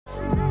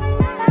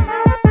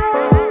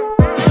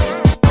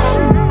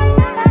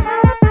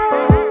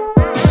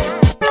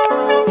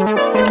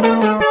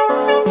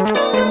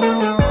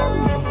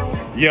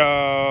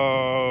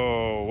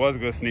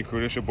good, Sneak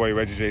Crew? This your boy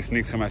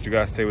Reggiejaysneakz coming at you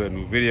guys today with a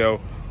new video.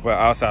 We're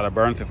outside of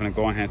Burlington. I'm gonna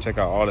go ahead and check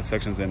out all the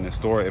sections in the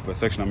store. If a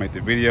section don't make the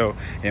video,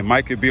 it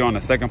might could be on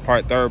the second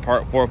part, third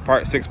part, fourth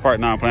part, sixth part,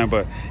 now I'm playing,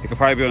 but it could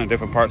probably be on a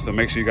different part. So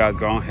make sure you guys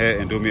go ahead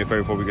and do me a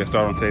favor before we get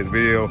started on today's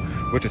video,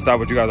 which is stop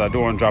what you guys are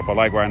doing, drop a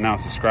like right now,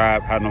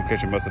 subscribe, have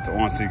notification bell set to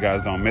on so you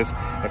guys don't miss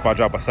if I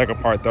drop a second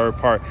part, third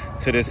part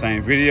to this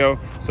same video.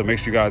 So make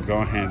sure you guys go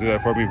ahead and do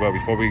that for me. But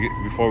before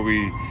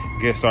we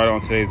get started on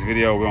today's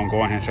video, we're gonna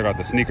go ahead and check out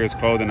the sneakers,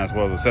 clothing, as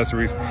well as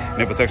accessories.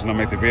 And if a section don't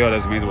make the video, that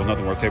doesn't mean there was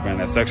nothing worth taping in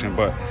that section.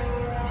 But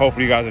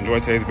hopefully you guys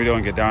enjoyed today's video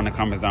and get down in the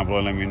comments down below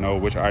and let me know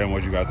which item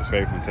was you guys'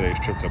 favorite from today's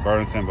trip to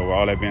Burlington. But with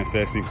all that being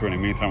said, Sneak Crew, in the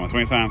meantime, on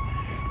 20 time,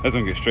 let's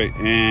gonna get straight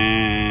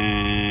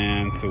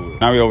into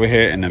it. Now we over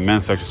here in the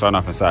men's section, starting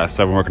off in size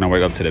 7, working our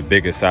way up to the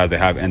biggest size they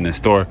have in the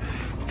store.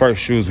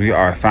 First shoes we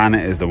are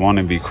finding is the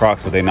wannabe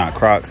Crocs, but they're not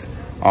Crocs.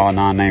 All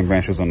non-name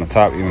brand shoes on the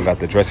top. Even got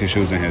the dressy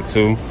shoes in here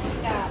too.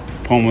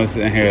 Pumas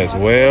in here as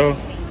well.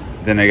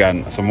 Then they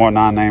got some more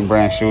non-name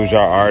brand shoes.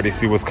 Y'all already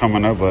see what's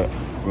coming up, but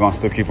we're gonna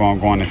still keep on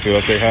going and see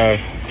what they have.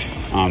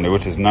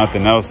 Which is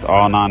nothing else.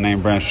 All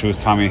non-name brand shoes.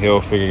 Tommy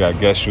Hilfiger got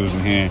Guess shoes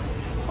in here.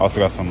 Also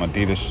got some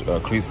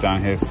Adidas cleats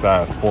down here,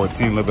 size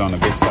 14. A little bit on the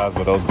big size,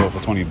 but those go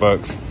for 20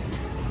 bucks.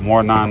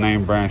 More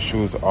non-name brand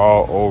shoes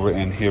all over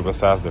in here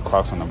besides the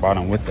Crocs on the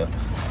bottom with the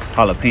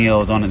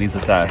jalapenos on it. These are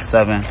size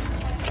 7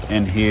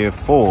 in here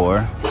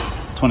for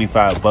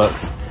 25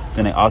 bucks.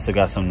 Then they also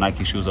got some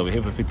Nike shoes over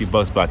here for 50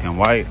 bucks, black and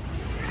white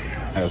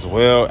as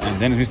well. And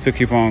then we still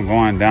keep on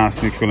going down,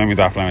 Sneak Crew. Let me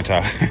drop it,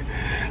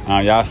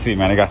 y'all. Y'all see,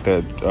 man, they got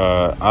the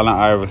Allen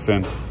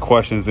Iverson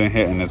questions in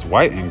here in this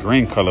white and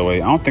green colorway.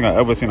 I don't think I've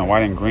ever seen a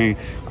white and green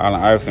Allen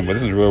Iverson, but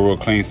this is real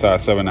clean,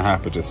 size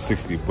 7.5 for just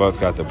 60 bucks.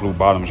 Got the blue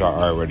bottoms, y'all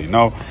already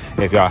know.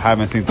 If y'all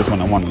haven't seen this one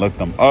and want to look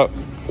them up,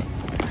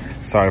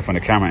 sorry from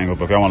the camera angle,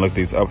 but if y'all want to look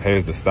these up,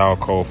 here's the style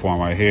code for them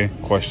right here.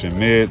 Question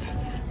mids,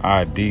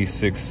 ID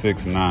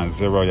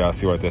 6690. Y'all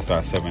see right there,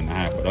 size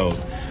 7.5 for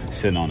those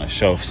sitting on the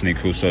shelf, Sneak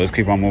Crew. So let's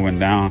keep on moving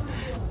down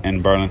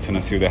in Burlington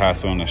and see what they have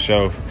still on the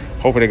shelf.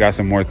 Hopefully they got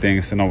some more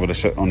things sitting over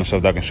on the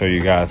shelf that I can show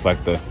you guys,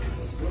 like the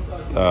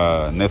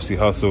Nipsey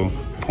Hussle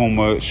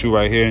Puma shoe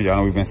right here. Y'all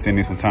know we've been seeing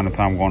these from time to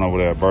time going over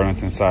there at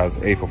Burlington, size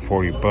 8 for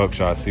 40 bucks.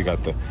 Y'all see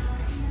got the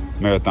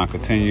Marathon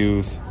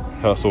Continues,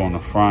 Hustle on the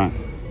front,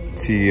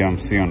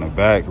 TMC on the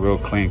back. Real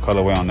clean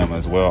colorway on them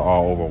as well,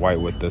 all over white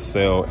with the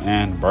sail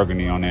and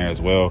burgundy on there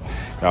as well.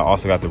 Y'all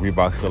also got the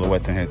Reebok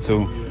silhouettes in here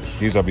too.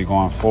 These will be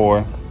going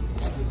for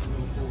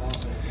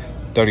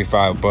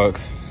 35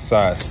 bucks,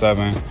 size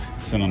 7,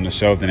 sitting on the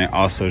shelf. Then they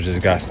also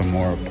just got some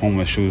more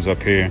Puma shoes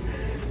up here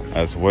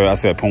as well. I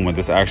said Puma,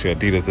 this is actually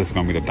Adidas. This is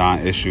gonna be the Don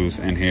Issues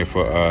in here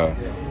for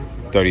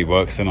 30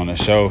 bucks, sitting on the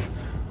shelf.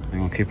 We're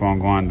gonna keep on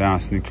going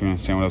down, Sneak Crew, and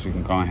seeing what else we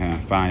can go ahead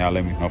and find. Y'all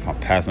let me know if I'm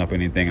passing up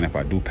anything, and if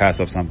I do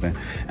pass up something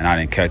and I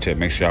didn't catch it,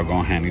 make sure y'all go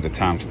ahead and leave the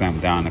timestamp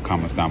down in the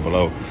comments down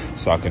below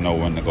so I can know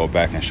when to go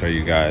back and show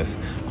you guys.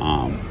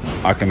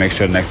 I can make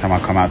sure the next time I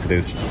come out to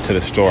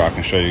the store, I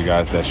can show you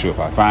guys that shoe if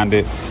I find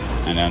it.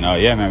 And then,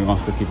 yeah, man, we're going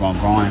to still keep on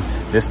going.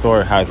 This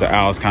store has the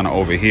aisles kind of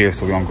over here,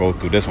 so we're going to go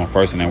through this one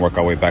first and then work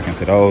our way back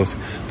into those.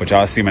 But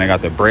y'all see, man, they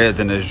got the breads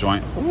in this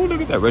joint. Ooh, look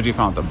at that. Reggie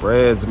found the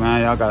breads,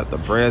 man. Y'all got the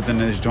breads in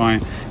this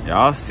joint.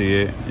 Y'all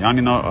see it. Y'all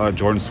need no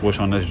Jordan swoosh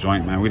on this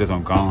joint, man. We just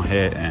going to go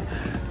ahead and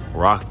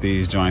rock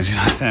these joints, you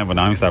know what I'm saying? But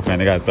now let me stop playing.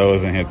 They got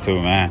those in here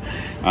too, man.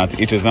 To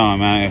each his own,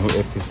 man.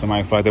 If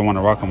somebody feel like they want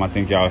to rock them, I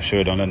think y'all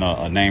should. Don't let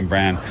a name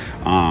brand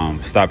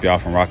stop y'all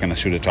from rocking the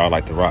shoe that y'all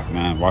like to rock,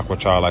 man. Rock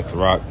what y'all like to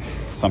rock.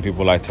 Some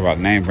people like to rock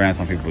name brands,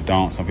 some people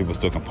don't. Some people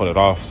still can pull it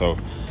off. So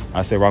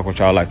I say rock what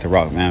y'all like to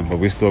rock, man. But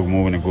we still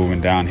moving and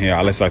grooving down here.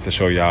 I just like to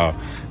show y'all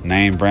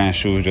name brand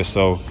shoes just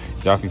so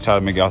y'all can try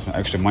to make y'all some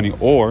extra money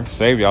or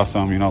save y'all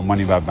some,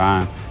 money by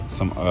buying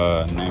some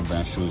name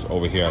brand shoes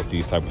over here at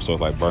these type of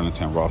stores like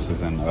Burlington,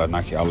 Ross's, and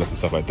Nike outlets and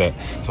stuff like that.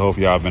 So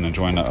hopefully y'all been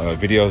enjoying the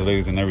videos,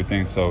 ladies, and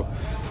everything. So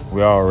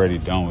we're already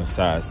done with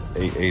size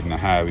 8,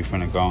 8.5. We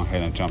finna go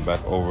ahead and jump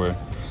back over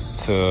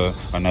to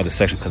another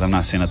section because I'm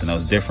not seeing nothing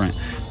else different.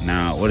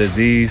 Now, what are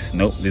these?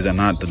 Nope, these are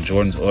not the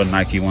Jordans or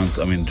Nike ones.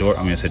 I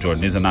said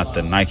Jordan. These are not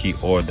the Nike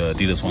or the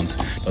Adidas ones.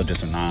 Those are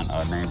just a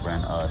non-name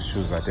brand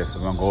shoes right there. So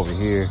we're gonna go over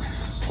here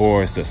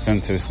towards the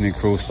center, Sneak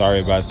Crew. Sorry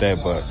about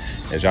that, but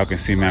as y'all can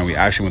see, man, we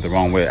actually went the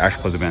wrong way. It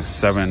actually supposed to have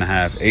been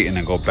 7.5, 8, and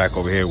then go back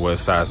over here where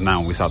size 9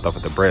 when we stopped off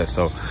at the bread.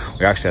 So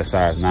we actually had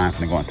size 9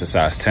 and go into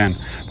size 10.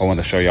 But I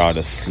wanted to show y'all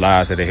the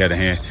slides that they had in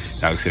here.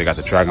 Y'all can see they got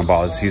the Dragon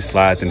Ball Z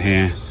slides in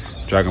here.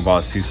 Dragon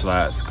Ball Z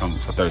slides come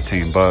for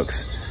 13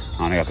 bucks.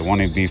 They got the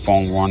wannabe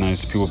foam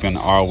runners. People been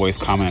always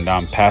commenting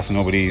down, passing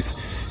over these.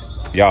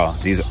 Y'all,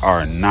 these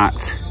are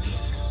not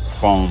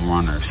foam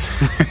runners.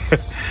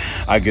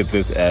 I get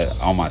this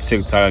on my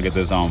TikTok. I get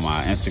this on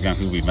my Instagram.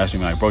 People be messaging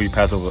me like, bro, you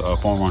pass over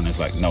foam runners.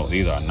 Like, no,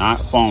 these are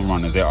not foam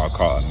runners. They are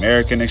called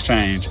American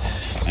Exchange.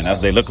 And that's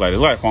what they look like. They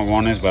look like foam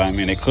runners, but I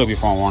mean, they could be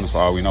foam runners for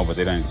all we know, but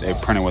they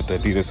printed with the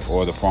Adidas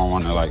or the foam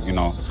runner, like,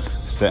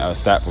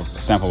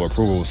 stamp of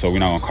approval. So we're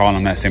not gonna call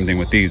them that. Same thing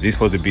with these. These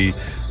supposed to be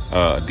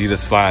Adidas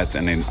slides,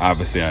 and they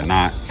obviously are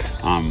not.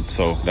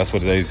 So that's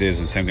what these is,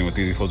 and same thing with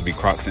these. They're supposed to be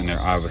Crocs, and they're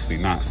obviously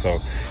not.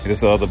 So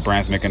it's other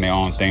brands making their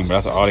own thing, but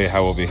that's all they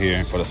have over here.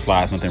 And for the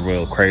slides, nothing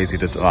real crazy,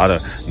 just a lot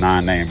of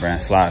non-name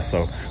brand slides.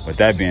 So with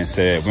that being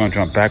said, we're gonna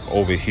jump back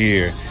over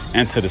here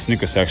into the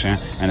sneaker section,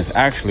 and it's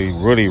actually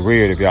really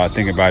weird if y'all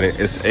think about it.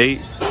 It's 8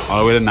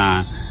 all the way to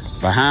 9.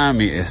 Behind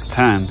me is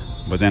 10,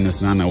 but then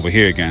it's 9 over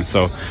here again.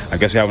 So I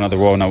guess we have another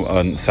row,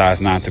 size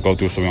 9 to go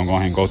through. So we're gonna go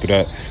ahead and go through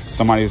that.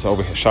 Somebody's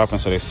over here shopping,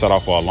 so they set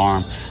off an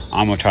alarm.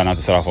 I'm gonna try not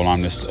to set off an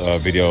alarm this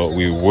video.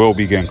 We will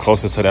be getting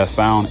closer to that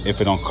sound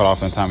if it don't cut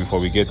off in time before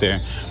we get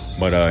there.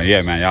 But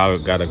yeah, man, y'all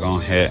gotta go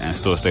ahead and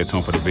still stay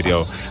tuned for the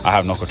video. I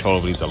have no control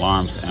over these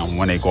alarms and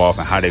when they go off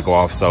and how they go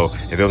off. So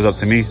if it was up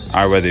to me,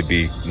 I'd rather it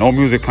be no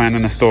music playing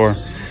in the store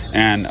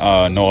and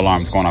no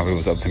alarms going off if it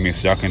was up to me.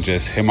 So y'all can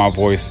just hear my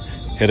voice,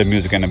 hear the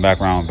music in the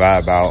background,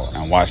 vibe out,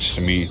 and watch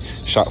me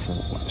shop,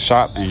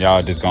 and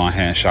y'all just go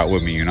ahead and shop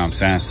with me, you know what I'm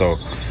saying? So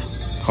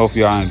hope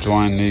y'all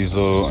enjoying these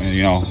little,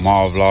 you know,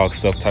 mall vlog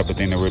stuff type of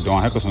thing that we're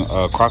doing. Heck, some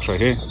Crocs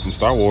right here from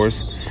Star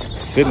Wars,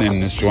 sitting in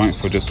this joint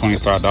for just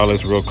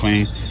 $25, real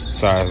clean,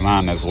 size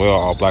 9 as well,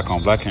 all black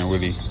on black. Can't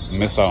really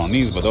miss out on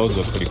these, but those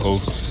look pretty cool,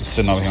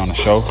 sitting over here on the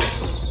show.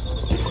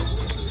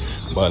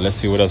 But let's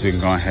see what else we can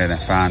go ahead and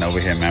find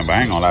over here, man. But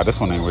I ain't gonna lie, this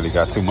one ain't really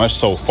got too much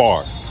so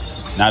far.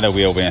 Now that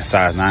we over in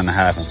size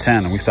 9.5 and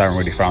 10, and we haven't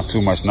really found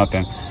too much,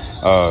 nothing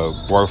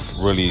worth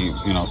really,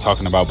 you know,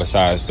 talking about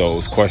besides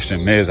those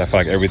question mids. I feel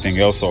like everything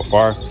else so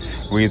far,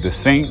 we either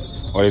seen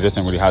or they just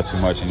didn't really have too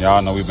much. And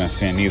y'all know we've been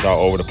seeing these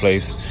all over the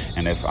place.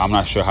 And if I'm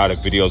not sure how the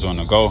videos are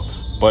gonna go,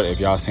 but if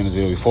y'all seen this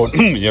video before,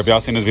 if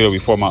y'all seen this video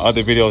before my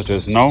other videos,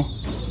 just know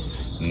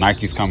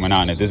Nike's coming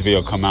out. And if this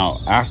video come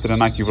out after the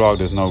Nike vlog,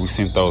 just know we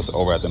seen those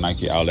over at the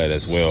Nike outlet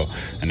as well.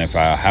 And if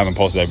I haven't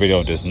posted that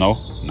video, just know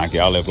Nike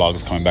outlet vlog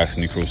is coming back to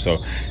Sneak Crew. So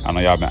I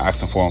know y'all been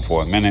asking for them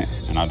for a minute,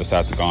 and I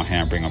decided to go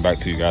ahead and bring them back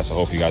to you guys. So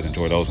hope you guys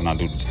enjoy those when I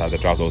do decide to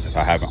drop those, if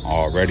I haven't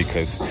already.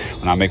 Because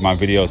when I make my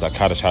videos, I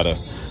kind of try to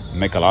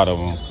make a lot of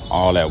them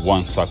all at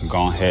once, so I can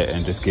go ahead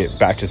and just get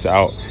batches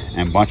out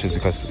in bunches,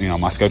 because you know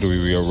my schedule be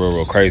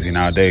real crazy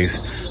nowadays,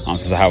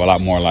 since I have a lot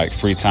more like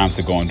free time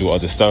to go and do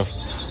other stuff.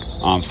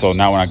 So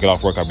now when I get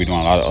off work, I'll be doing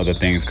a lot of other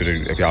things,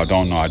 because if y'all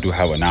don't know, I do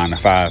have a 9 to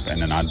 5,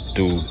 and then I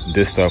do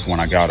this stuff when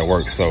I get out of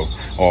work, so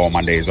all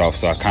my days off.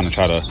 So I kind of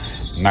try to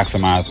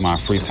maximize my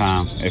free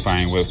time if I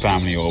ain't with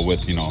family or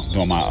with, you know,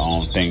 doing my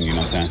own thing, you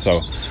know what I'm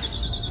saying?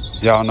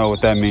 So y'all know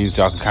what that means.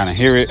 Y'all can kind of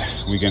hear it.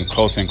 We getting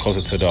closer and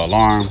closer to the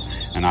alarm.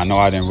 And I know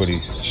I didn't really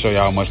show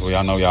y'all much, but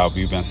y'all know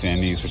we've been seeing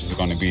these, which is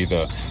going to be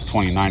the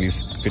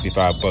 2090s,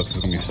 $55. It's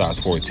going to be a size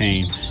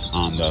 14.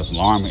 The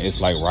alarm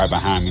is like right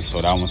behind me, so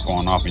that one's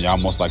going off, and y'all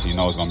most likely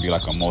know it's going to be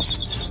like a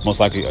most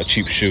likely a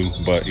cheap shoe.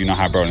 But you know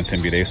how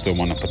Burlington be, they still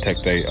want to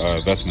protect their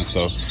investments,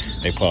 so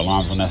they put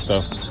alarms on that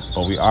stuff.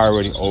 But we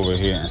already over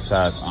here in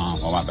size,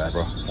 oh my bad,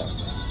 bro.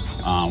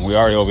 We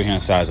already over here in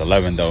size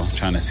 11 though,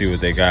 trying to see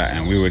what they got,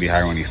 and we really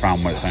haven't really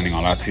found much, so I ain't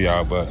gonna lie to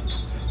y'all, but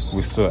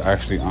we still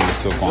actually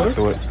still going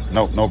through it.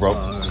 Nope, no bro.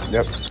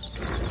 Yep.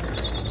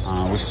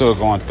 We're still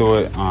going through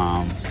it.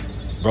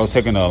 Bro's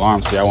taking the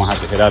alarm, so y'all won't have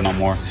to hit that no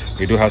more.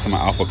 We do have some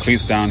Alpha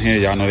cleats down here.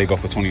 Y'all know they go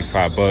for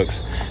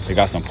 $25. They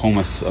got some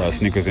Puma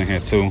sneakers in here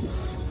too.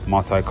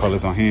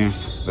 Multi-colors on here.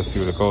 Let's see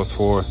what it goes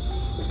for.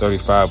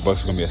 $35.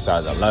 It's gonna be a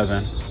size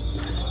 11.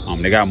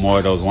 They got more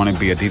of those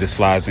wannabe Adidas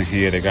slides in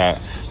here. They got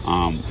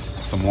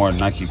some more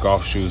Nike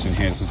golf shoes in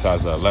here. It's in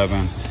size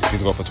 11.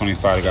 These go for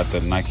 $25. They got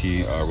the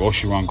Nike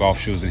Roshi Run golf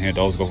shoes in here.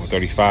 Those go for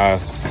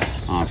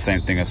 $35.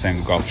 Same thing as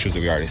same golf shoes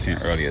that we already seen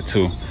earlier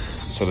too.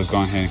 So let's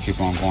go ahead and keep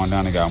on going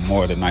down. They got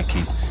more of the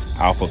Nike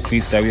Alpha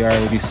cleats that we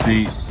already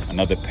seen.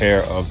 Another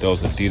pair of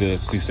those Adidas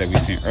cleats that we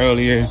seen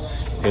earlier.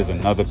 Here's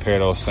another pair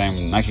of those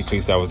same Nike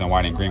cleats that was in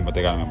white and green, but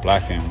they got them in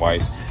black and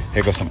white.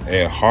 Here goes some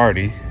Ed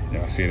Hardy.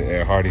 Y'all see the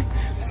Ed Hardy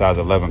size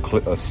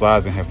 11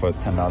 slides in here for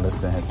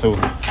 $10 in here too.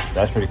 So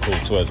that's pretty cool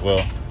too as well.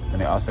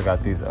 And they also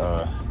got these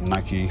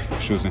Nike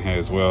shoes in here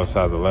as well,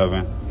 size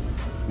 11.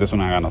 This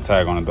one I got no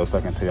tag on it though, so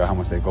I can tell you how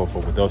much they go for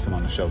with those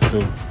on the shelf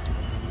too.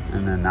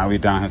 And then now we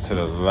down here to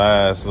the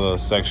last little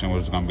section,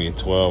 which is gonna be a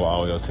 12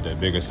 all the way up to the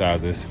bigger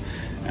sizes.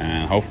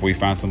 And hopefully we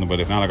find something, but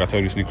if not, like I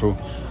told you, Sneak Crew,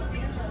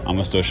 I'm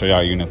gonna still show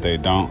y'all, even if they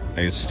don't.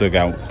 They still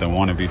got the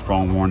wannabe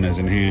foam warners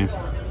in here.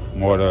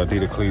 More of the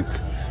Adidas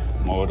cleats.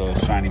 More of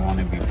those shiny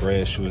wannabe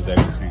bread shoes that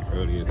we seen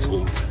earlier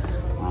too.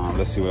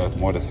 Let's see what else.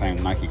 More of the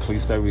same Nike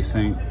cleats that we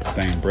seen.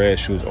 Same bread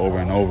shoes over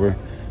and over.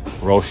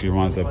 Roshi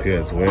runs up here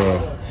as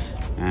well.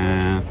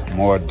 And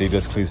more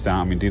Adidas cleats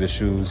down, Adidas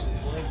shoes.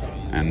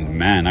 And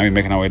man, now we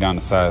making our way down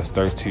to size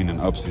 13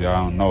 and up, so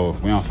y'all don't know.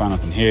 If we don't find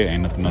nothing here,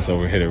 ain't nothing else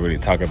over here to really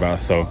talk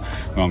about. So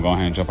we're gonna go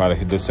ahead and jump out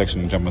of this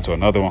section and jump into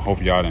another one.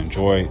 Hopefully y'all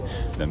enjoy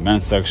the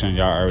men's section.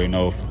 Y'all already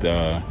know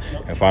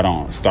if I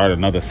don't start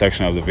another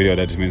section of the video,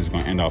 that just means it's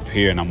gonna end off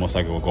here, and I most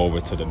likely will go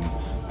over to the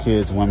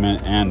kids,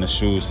 women, and the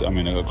shoes,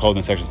 the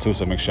clothing section too,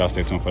 so make sure y'all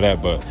stay tuned for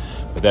that. But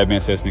with that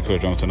being said, Sneak Crew,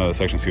 jump to another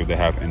section, see what they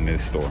have in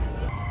this store.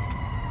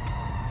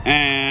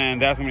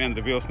 And that's going to be the end of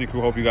the video, Sneak Crew.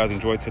 Hope you guys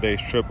enjoyed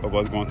today's trip of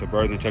us going to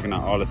Burlington, checking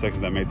out all the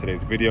sections that made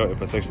today's video. If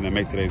a section that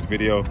made today's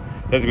video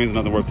doesn't mean there's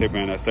nothing worth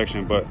taping in that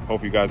section, but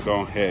hope you guys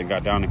go ahead and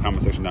got down in the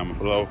comment section down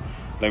below.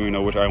 Let me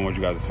know which item was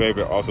you guys'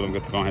 favorite. Also, don't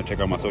forget to go ahead and check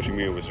out my social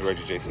media, which is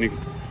Reggiejaysneakz.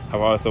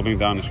 Have all that stuff linked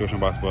down in the description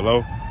box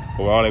below.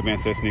 But with all that being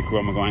said, Sneak Crew,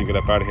 I'm going to go ahead and get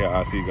up out of here.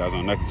 I'll see you guys on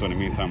the next one. So in the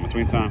meantime,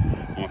 between time,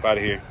 I'm up out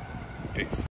of here. Peace.